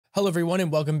Hello, everyone,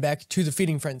 and welcome back to The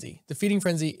Feeding Frenzy. The Feeding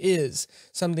Frenzy is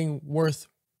something worth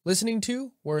listening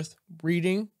to, worth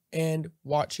reading and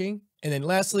watching, and then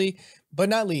lastly, but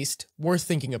not least, worth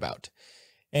thinking about.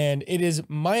 And it is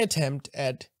my attempt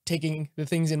at taking the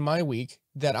things in my week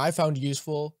that I found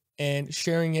useful and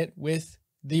sharing it with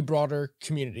the broader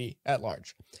community at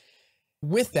large.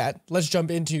 With that, let's jump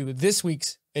into this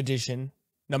week's edition,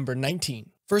 number 19.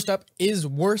 First up is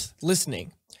Worth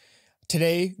Listening.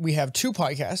 Today, we have two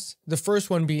podcasts. The first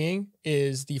one being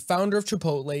is the founder of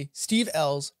Chipotle, Steve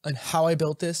Ells, on How I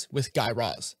Built This with Guy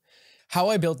Raz. How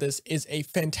I Built This is a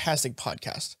fantastic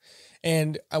podcast.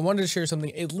 And I wanted to share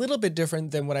something a little bit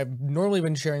different than what I've normally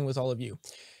been sharing with all of you.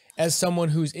 As someone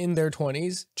who's in their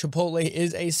 20s, Chipotle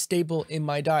is a staple in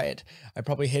my diet. I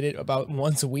probably hit it about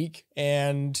once a week,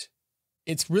 and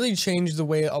it's really changed the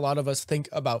way a lot of us think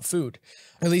about food.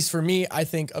 At least for me, I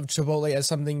think of Chipotle as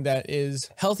something that is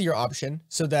healthier option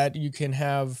so that you can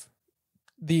have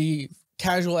the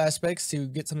casual aspects to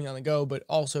get something on the go, but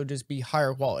also just be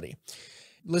higher quality.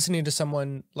 Listening to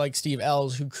someone like Steve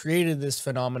Ells, who created this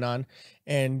phenomenon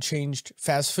and changed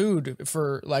fast food,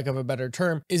 for lack of a better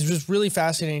term, is just really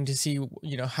fascinating to see,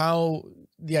 how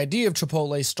the idea of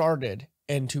Chipotle started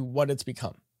and to what it's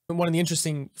become. One of the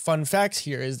interesting fun facts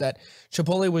here is that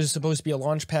Chipotle was supposed to be a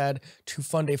launch pad to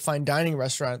fund a fine dining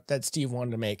restaurant that Steve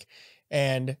wanted to make.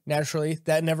 And naturally,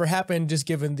 that never happened, just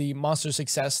given the monster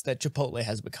success that Chipotle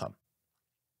has become.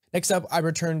 Next up, I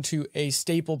return to a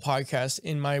staple podcast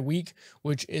in my week,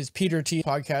 which is Peter Attia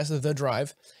podcast, The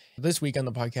Drive. This week on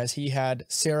the podcast, he had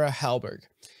Sarah Hallberg.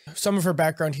 Some of her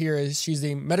background here is she's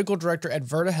the medical director at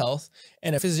Verta Health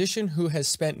and a physician who has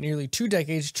spent nearly 2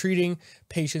 decades treating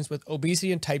patients with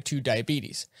obesity and type 2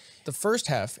 diabetes. The first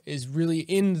half is really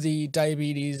in the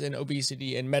diabetes and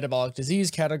obesity and metabolic disease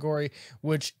category,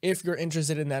 which, if you're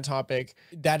interested in that topic,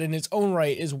 that in its own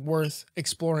right is worth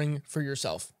exploring for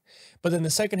yourself. But then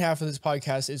the second half of this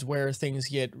podcast is where things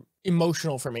get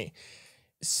emotional for me.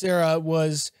 Sarah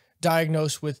was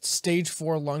diagnosed with stage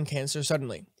 4 lung cancer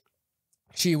suddenly.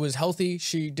 She was healthy.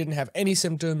 She didn't have any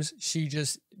symptoms. She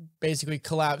just basically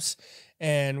collapsed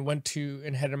and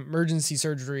had emergency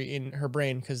surgery in her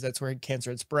brain because that's where cancer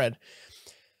had spread.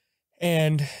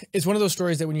 And it's one of those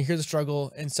stories that when you hear the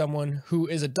struggle and someone who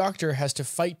is a doctor has to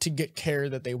fight to get care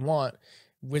that they want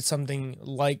with something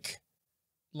like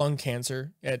lung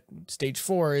cancer at stage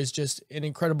 4 is just an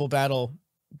incredible battle.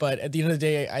 But at the end of the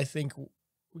day, I think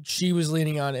she was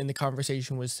leaning on in the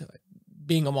conversation was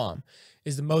being a mom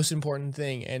is the most important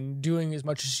thing, and doing as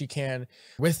much as she can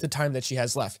with the time that she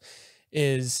has left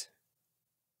is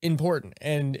important.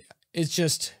 And it's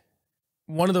just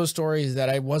one of those stories that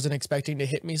I wasn't expecting to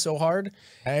hit me so hard.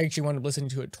 I actually wanted to listen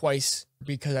to it twice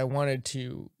because I wanted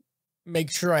to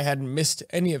make sure I hadn't missed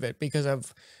any of it, because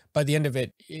by the end of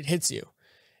it, it hits you.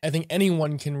 I think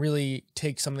anyone can really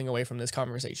take something away from this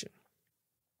conversation.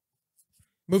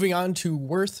 Moving on to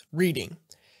worth reading.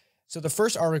 So the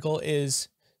first article is,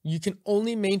 you can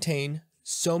only maintain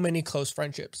so many close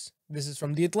friendships. This is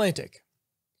from The Atlantic.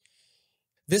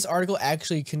 This article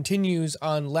actually continues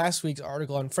on last week's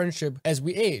article on friendship as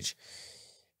we age.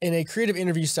 In a creative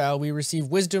interview style, we receive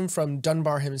wisdom from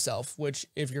Dunbar himself, which,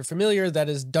 if you're familiar, that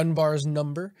is Dunbar's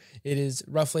number. It is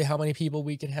roughly how many people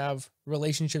we can have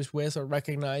relationships with or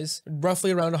recognize,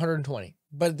 roughly around 120.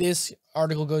 But this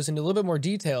article goes into a little bit more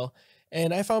detail,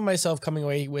 and I found myself coming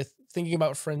away with thinking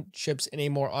about friendships in a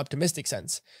more optimistic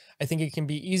sense. I think it can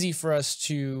be easy for us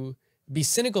to be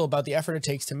cynical about the effort it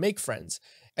takes to make friends.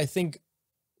 I think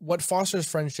what fosters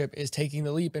friendship is taking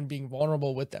the leap and being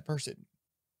vulnerable with that person.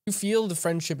 If you feel the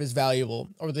friendship is valuable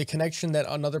or the connection that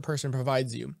another person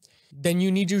provides you, then you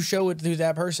need to show it through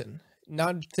that person.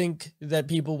 Not think that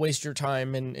people waste your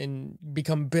time and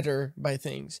become bitter by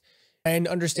things. And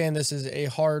understand this is a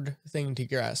hard thing to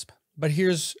grasp. But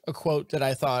here's a quote that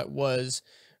I thought was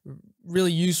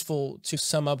really useful to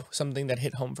sum up something that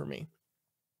hit home for me.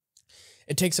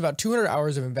 It takes about 200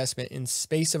 hours of investment in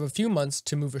space of a few months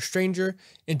to move a stranger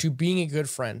into being a good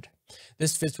friend.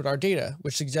 This fits with our data,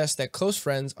 which suggests that close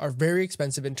friends are very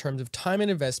expensive in terms of time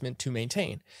and investment to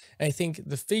maintain. And I think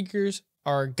the figures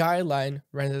are a guideline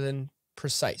rather than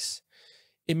precise.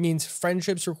 It means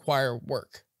friendships require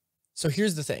work. So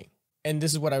here's the thing, and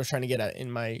this is what I was trying to get at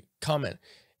in my comment,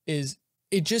 is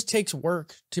it just takes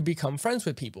work to become friends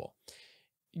with people.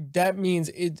 That means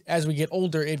as we get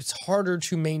older, it's harder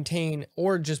to maintain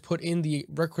or just put in the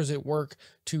requisite work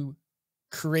to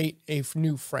create a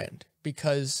new friend,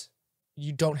 because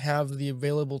you don't have the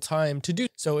available time to do.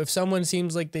 So if someone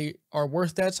seems like they are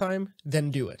worth that time,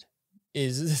 then do it,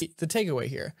 is the takeaway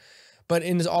here. But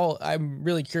in all, I'm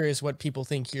really curious what people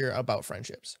think here about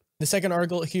friendships. The second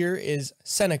article here is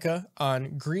Seneca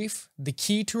on Greif, the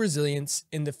key to resilience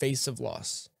in the face of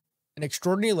loss. An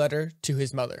extraordinary letter to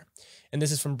his mother. And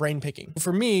this is from Brain Picking.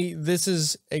 For me, this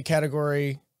is a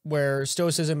category where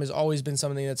Stoicism has always been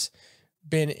something that's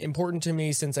been important to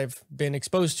me since I've been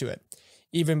exposed to it.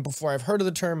 Even before I've heard of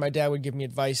the term, my dad would give me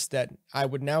advice that I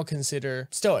would now consider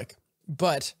Stoic.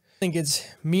 But I think it's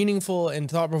meaningful and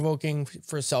thought-provoking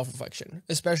for self-reflection,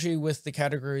 especially with the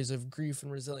categories of grief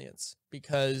and resilience,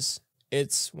 because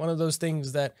it's one of those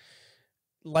things that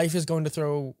life is going to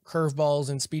throw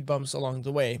curveballs and speed bumps along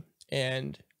the way.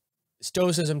 And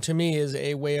Stoicism, to me, is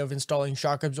a way of installing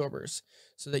shock absorbers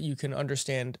so that you can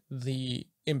understand the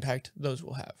impact those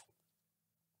will have.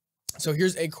 So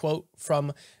here's a quote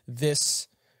from this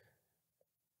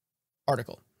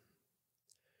article.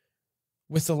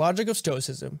 With the logic of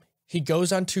Stoicism, he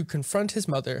goes on to confront his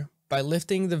mother by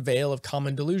lifting the veil of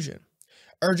common delusion,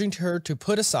 urging her to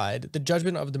put aside the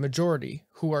judgment of the majority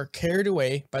who are carried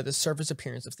away by the surface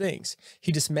appearance of things.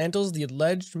 He dismantles the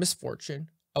alleged misfortune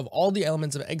of all the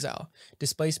elements of exile,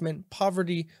 displacement,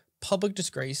 poverty, public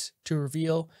disgrace to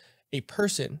reveal a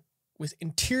person with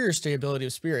interior stability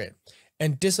of spirit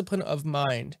and discipline of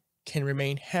mind can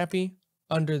remain happy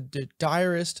under the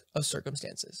direst of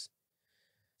circumstances.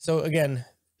 So again,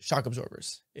 shock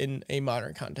absorbers in a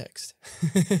modern context.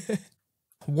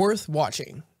 Worth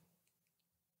watching.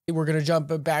 We're going to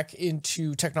jump back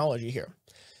into technology here.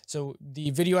 So the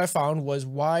video I found was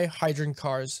why hydrogen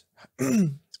cars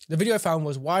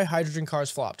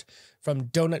flopped from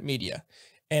Donut Media.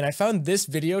 And I found this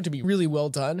video to be really well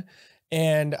done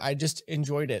and I just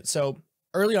enjoyed it. So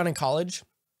early on in college,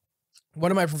 one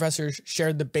of my professors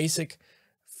shared the basic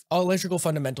electrical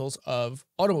fundamentals of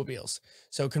automobiles.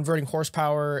 So converting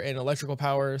horsepower and electrical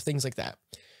power, things like that.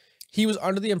 He was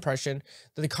under the impression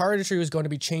that the car industry was going to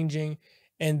be changing,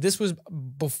 and this was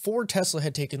before Tesla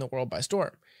had taken the world by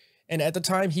storm. And at the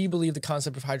time, he believed the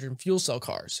concept of hydrogen fuel cell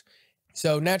cars.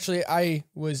 So naturally, I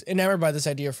was enamored by this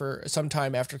idea for some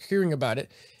time after hearing about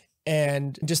it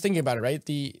and just thinking about it, right?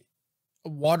 The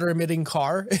water emitting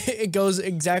car, it goes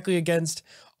exactly against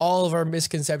all of our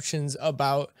misconceptions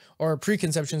about or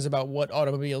preconceptions about what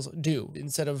automobiles do.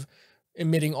 Instead of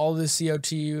emitting all this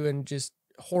CO2 and just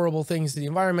horrible things to the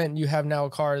environment, you have now a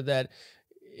car that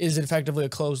is effectively a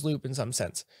closed loop in some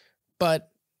sense.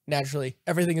 But naturally,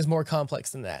 everything is more complex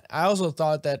than that. I also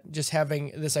thought that just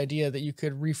having this idea that you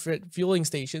could refit fueling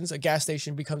stations, a gas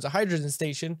station becomes a hydrogen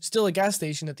station, still a gas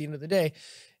station at the end of the day.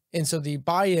 And so the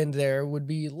buy-in there would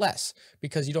be less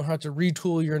because you don't have to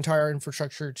retool your entire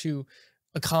infrastructure to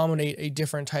accommodate a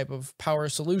different type of power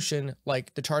solution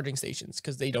like the charging stations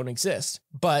because they don't exist.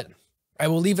 But I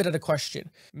will leave it at a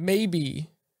question. Maybe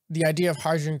the idea of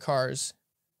hydrogen cars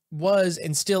was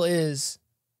and still is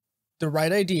the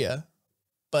right idea,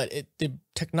 but the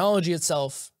technology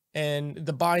itself and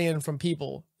the buy-in from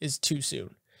people is too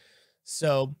soon.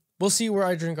 So we'll see where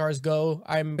hydrogen cars go.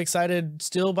 I'm excited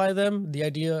still by them. The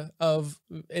idea of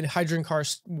a hydrogen car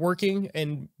working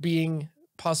and being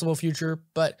possible future,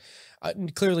 but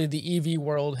clearly the EV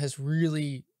world has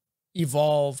really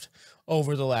evolved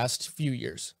over the last few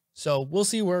years. So we'll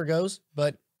see where it goes,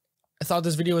 but I thought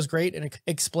this video was great and it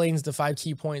explains the 5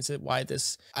 key points at why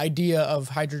this idea of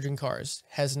hydrogen cars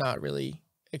has not really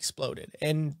exploded.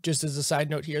 And just as a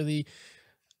side note here, the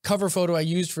cover photo I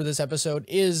used for this episode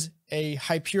is a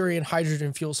Hyperion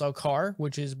hydrogen fuel cell car,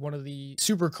 which is one of the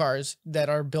supercars that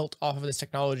are built off of this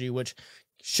technology, which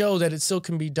show that it still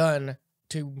can be done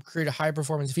to create a high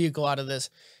performance vehicle out of this.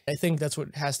 I think that's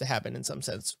what has to happen in some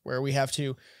sense, where we have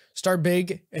to start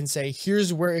big and say,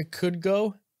 here's where it could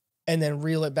go, and then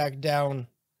reel it back down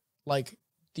like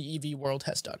the EV world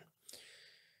has done.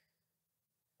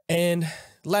 And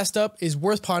last up is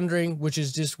Worth Pondering, which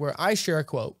is just where I share a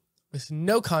quote with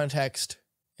no context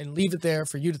and leave it there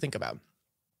for you to think about.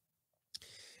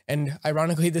 And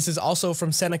ironically, this is also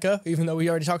from Seneca, even though we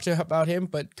already talked about him,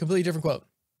 but completely different quote.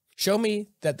 Show me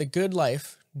that the good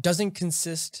life doesn't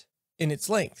consist in its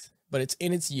length, but it's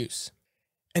in its use.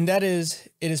 And that is,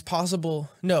 it is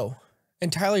possible, no,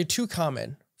 entirely too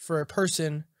common for a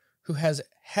person who has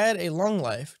had a long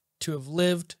life to have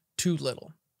lived too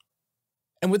little.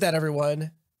 And with that,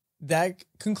 everyone, that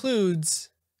concludes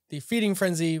the feeding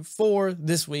frenzy for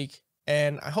this week.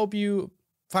 And I hope you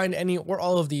find any or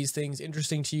all of these things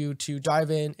interesting to you to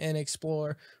dive in and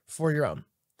explore for your own.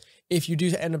 If you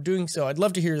do end up doing so, I'd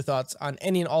love to hear your thoughts on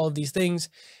any and all of these things.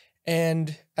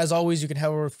 And as always, you can head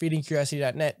over to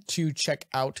feedingcuriosity.net to check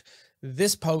out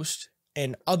this post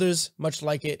and others much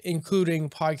like it, including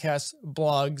podcasts,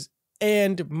 blogs,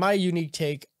 and my unique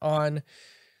take on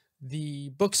The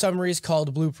book summary is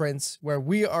called Blueprints, where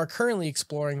we are currently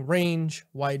exploring range,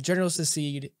 why generals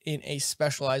succeed in a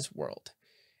specialized world.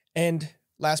 And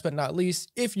last but not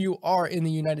least, if you are in the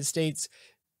United States,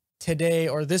 today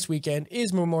or this weekend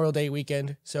is Memorial Day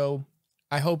weekend. So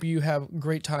I hope you have a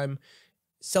great time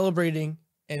celebrating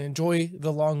and enjoy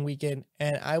the long weekend.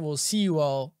 And I will see you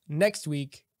all next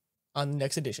week on the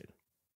next edition.